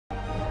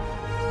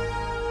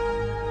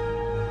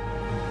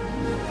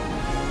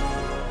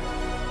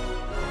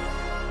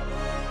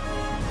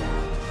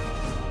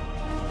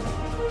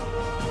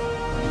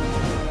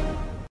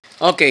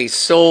Okay,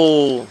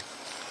 so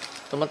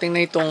tumating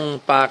na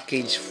itong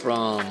package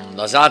from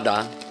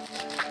Lazada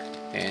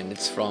and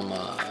it's from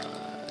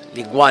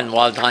Ligwan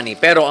Wild Honey.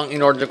 Pero ang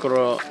in-order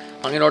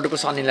ko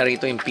sa kanila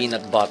rito yung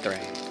peanut butter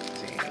eh.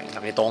 Kasi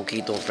nakita kong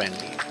keto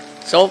friendly.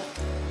 So,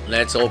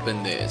 let's open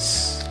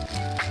this.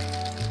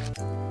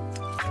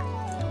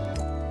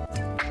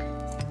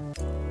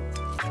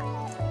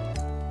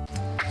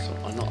 So,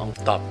 ano ang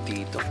top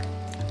dito?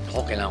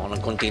 Ako, kailangan ko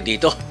ng konti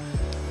dito.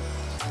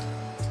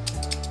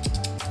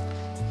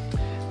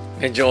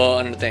 Medyo,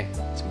 ano ito eh,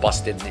 it's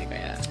busted na eh,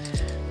 kaya.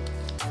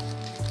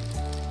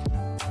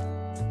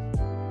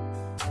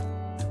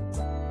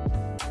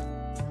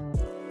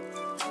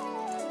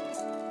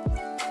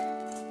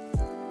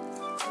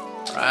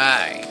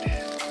 Right.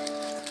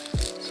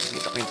 So,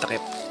 dito ko yung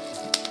takip.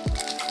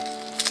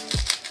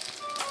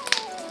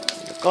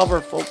 The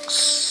cover,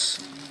 folks.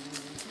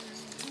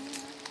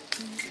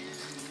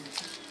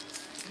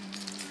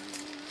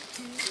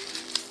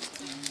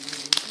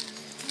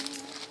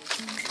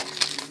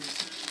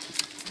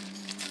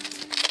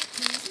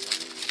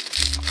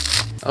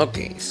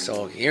 Okay,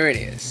 so here it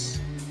is.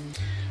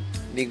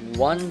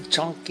 Ligwan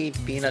chunky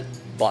peanut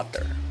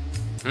butter.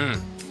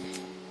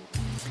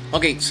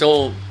 Okay,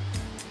 so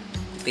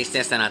taste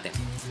test na natin.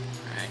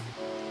 Alright.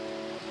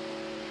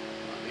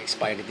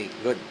 Expiry date,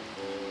 good.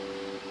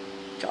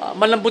 Tsaka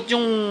malambot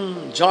yung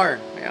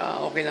jar, kaya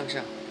okay lang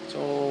siya.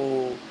 So,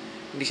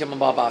 hindi siya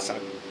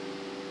mababasag.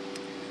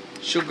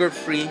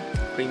 Sugar-free,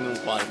 premium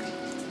quality.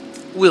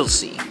 We'll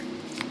see.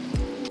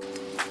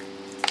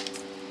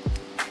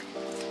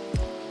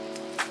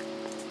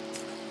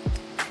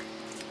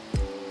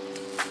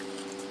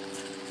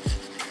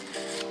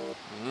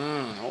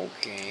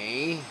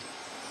 Okay.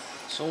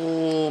 So,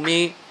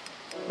 may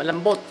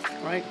malambot,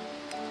 right?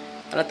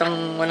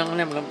 Halatang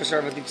walang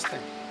preservatives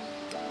tayo.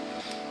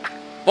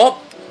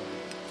 Pop!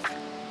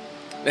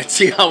 Let's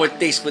see how it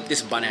tastes with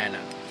this banana.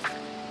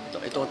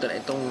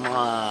 Itong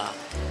mga...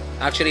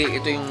 Actually,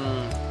 ito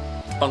yung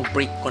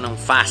pang-break ko ng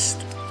fast.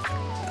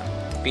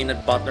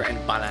 Peanut butter and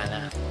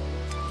banana.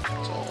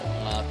 So,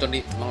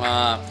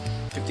 mga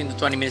 15 to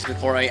 20 minutes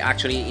before I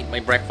actually eat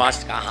my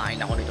breakfast, kakain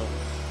ako nito.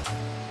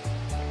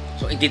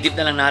 So, i-dip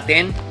na lang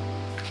natin.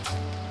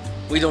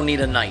 We don't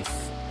need a knife.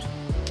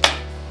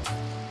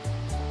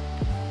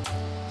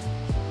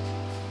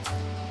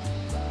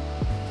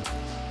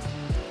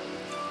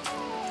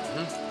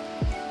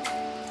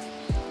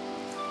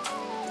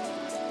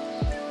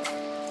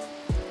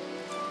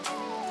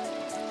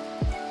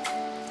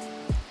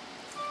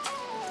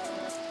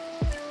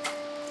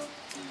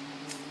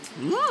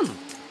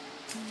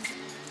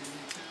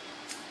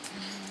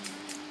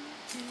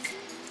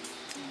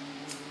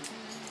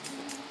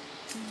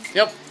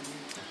 Yep.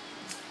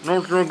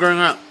 No sugar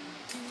nga.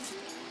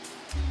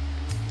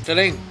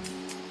 Galing.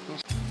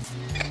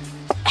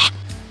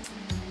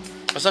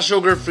 Basta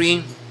sugar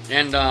free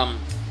and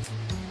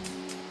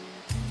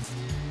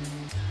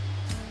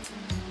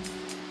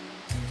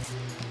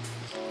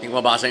hindi ko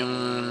mabasa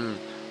yung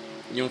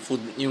food,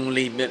 yung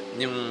label,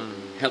 yung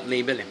health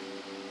label eh.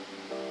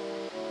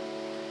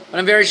 But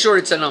I'm very sure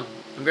it's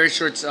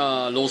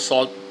low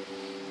salt.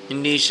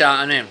 Hindi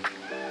siya ano eh.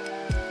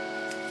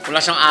 Wala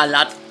siyang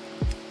alat.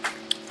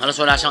 Halos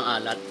wala siyang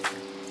alat.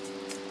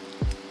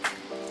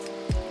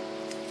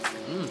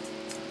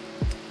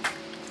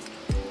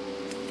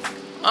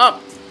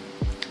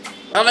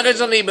 Talaga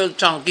sa label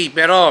chunky,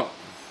 pero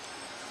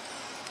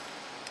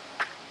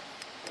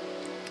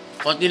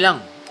konti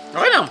lang.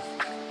 Okay lang.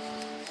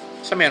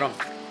 Sa meron.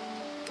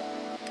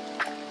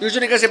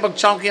 Usually kasi pag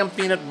chunky ang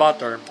peanut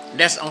butter,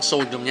 less ang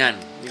sodium yan.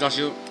 Because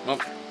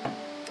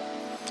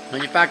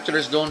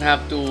manufacturers don't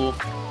have to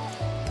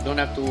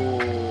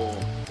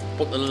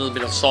put a little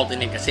bit of salt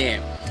in it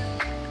kasi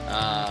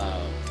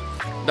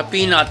the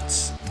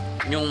peanuts,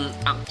 yung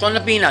actual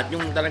na peanut,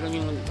 yung talagang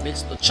yung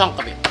chunk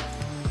of it.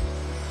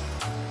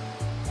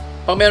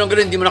 Pag meron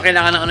ganun, hindi mo na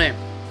kailangan ng ano eh.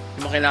 Hindi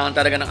mo kailangan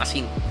talaga ng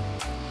asin.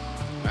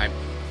 Right?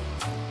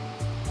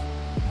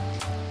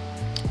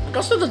 When it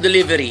comes to the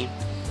delivery,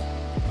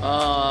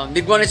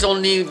 Ligwan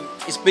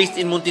is based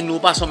in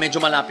Muntinlupa, so medyo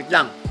malapit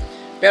lang.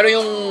 Pero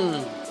yung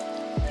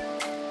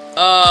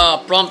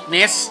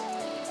promptness,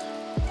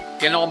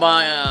 kailan ko ba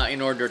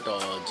in-order to?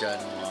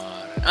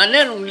 January. And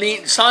then,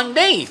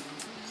 Sunday.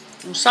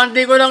 Yung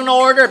Sunday ko lang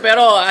na-order,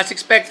 pero as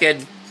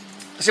expected,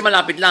 kasi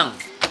malapit lang.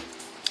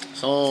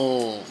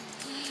 So,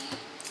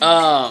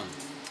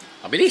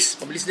 pabilis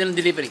din ang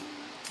delivery.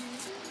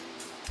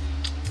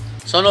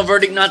 So, no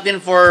verdict natin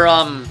for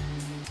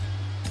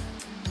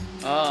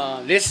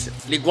this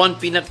Ligwan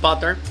peanut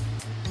butter.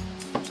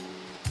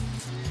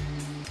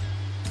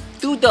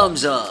 2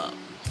 thumbs up.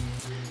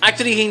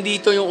 Actually, hindi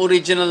ito yung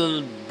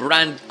original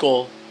brand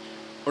ko.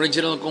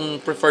 Original kong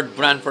preferred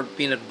brand for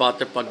peanut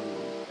butter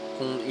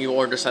kung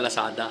i-order sa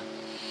Lazada.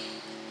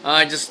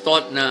 I just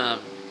thought na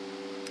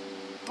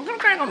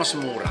kaya ka mas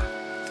mura.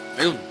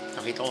 Ayun,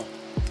 nakita ko.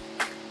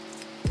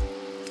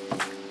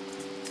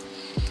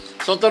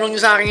 So, tanong nyo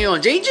sa akin yun,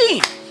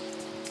 JG!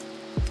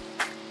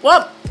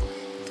 What?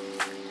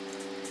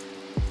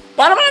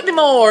 Para ba natin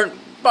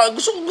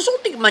gusto ko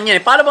tikman yan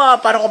eh.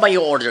 Para ko ba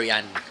i-order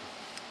yan?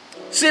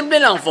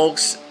 Simple lang,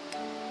 folks.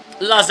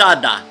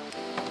 Lazada.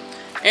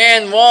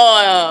 And,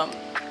 well,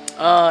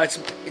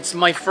 it's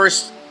my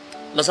first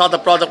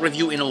Lazada product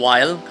review in a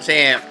while.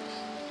 Kasi,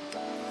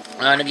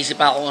 nag-isip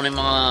ako ng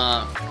mga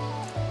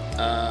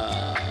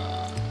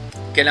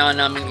kailangan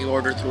namin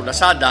i-order through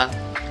Lazada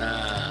na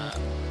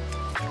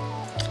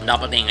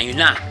dapat ngayon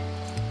na.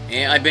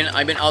 Eh, I've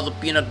been out of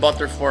peanut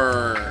butter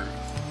for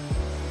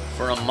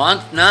a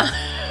month na.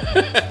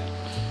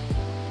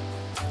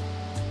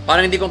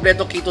 Parang hindi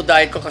kompleto keto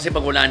diet ko kasi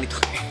pag wala nito.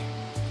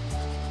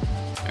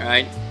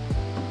 Alright?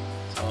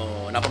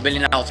 So, napabili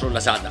na ako through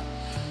Lazada.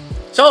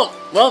 So,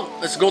 well,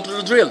 let's go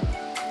through the drill.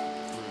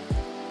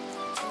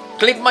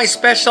 Click my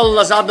special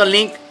Lazada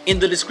link in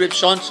the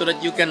description so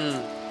that you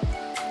can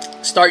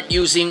start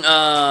using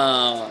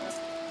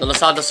the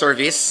Lazada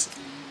service.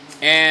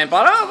 And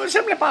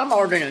siyempre para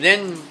ma-order nyo.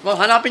 Then, well,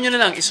 hanapin nyo na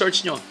lang,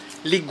 i-search nyo.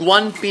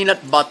 Ligwan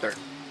peanut butter.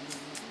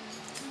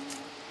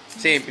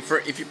 Kasi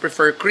if you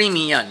prefer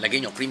creamy yan,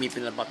 lagay nyo creamy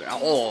peanut butter.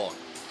 Ako,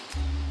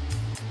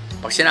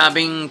 pag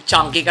sinabing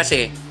chunky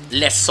kasi,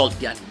 less salt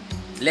yan.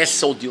 Less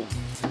sodium.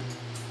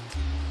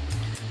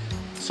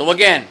 So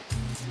again,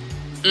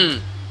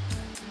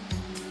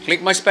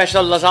 click my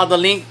special Lazada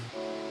link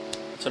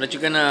so that you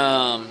can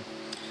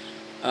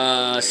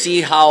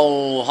see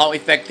how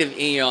effective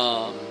in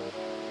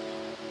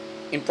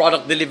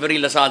product delivery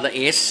Lazada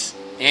is,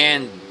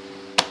 and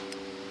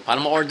para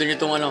ma-order nyo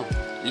itong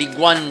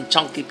Ligwan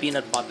chunky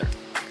peanut butter.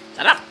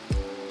 Sarap!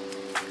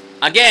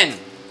 Again,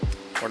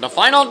 for the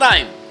final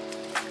time,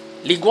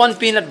 Ligwan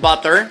peanut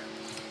butter,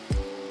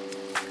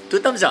 2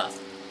 thumbs up.